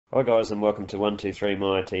Hi guys, and welcome to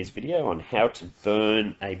 123myIT's video on how to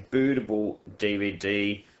burn a bootable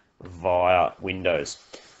DVD via Windows.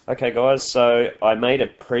 Okay guys, so I made a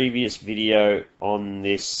previous video on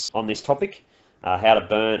this topic, how to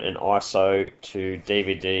burn an ISO to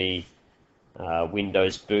DVD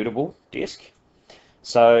Windows Bootable disk.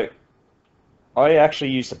 So I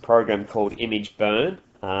actually used a program called Image Burn.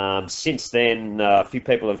 Since then, a few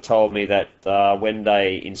people have told me that when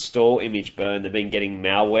they install Image Burn, they've been getting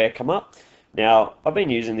malware come up. Now, I've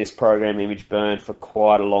been using this program, Image Burn, for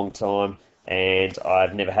quite a long time, and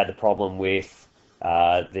I've never had the problem with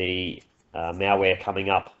the malware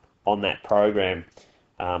coming up on that program.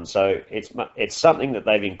 So it's something that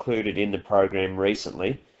they've included in the program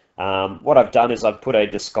recently. What I've done is I've put a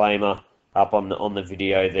disclaimer up on the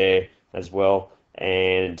video there as well,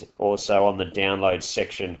 and also on the download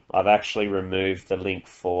section I've actually removed the link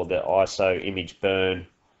for the ISO image burn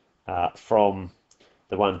from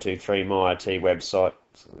the 123myIT website.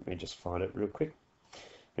 So let me just find it real quick.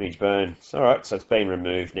 Image burn. Alright, so it's been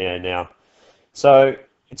removed now. So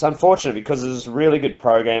it's unfortunate because it's a really good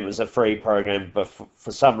program. It's a free program, but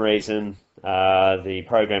for some reason the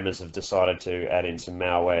programmers have decided to add in some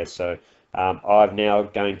malware. So I'm now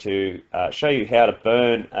going to show you how to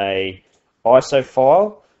burn a ISO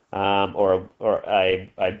file or a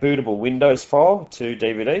bootable Windows file to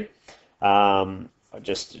DVD,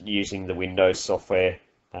 just using the Windows software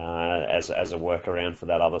as a workaround for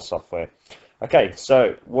that other software. Okay,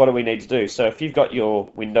 so what do we need to do? So if you've got your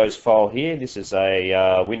Windows file here, this is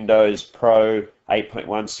a Windows Pro 8.1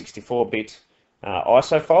 64-bit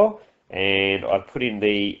ISO file, and I've put in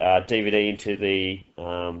the DVD into the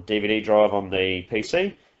DVD drive on the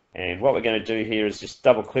PC. And what we're going to do here is just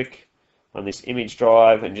double click on this image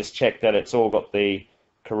drive and just check that it's all got the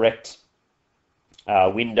correct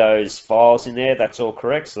Windows files in there. That's all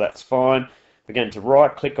correct, so that's fine. We're going to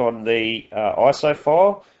right click on the ISO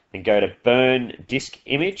file and go to burn disk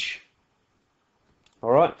image.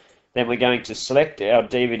 Alright, then we're going to select our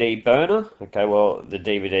DVD burner. Okay, well the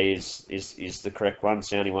DVD is the correct one. It's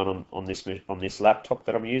the only one on this laptop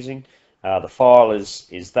that I'm using. The file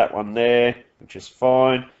is that one there, which is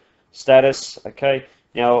fine. Status, okay.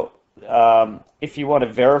 Now if you want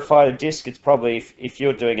to verify the disk, it's probably, if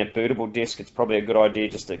you're doing a bootable disk, it's probably a good idea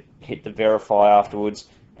just to hit the verify afterwards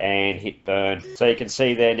and hit burn. So you can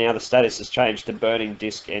see there now the status has changed to burning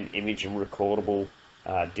disk and image and recordable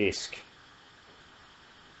disk.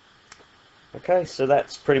 Okay, so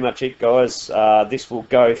that's pretty much it, guys. This will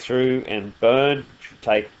go through and burn. It should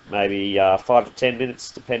take maybe 5 to 10 minutes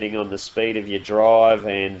depending on the speed of your drive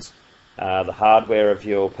and the hardware of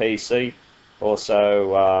your PC.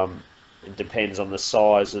 Also, it depends on the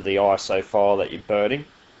size of the ISO file that you're burning.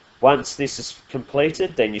 Once this is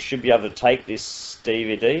completed, then you should be able to take this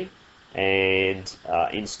DVD and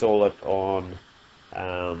install it on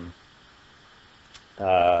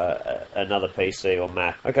another PC or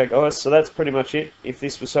Mac. Okay guys, so that's pretty much it. If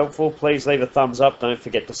this was helpful, please leave a thumbs up. Don't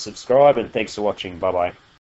forget to subscribe, and thanks for watching. Bye bye.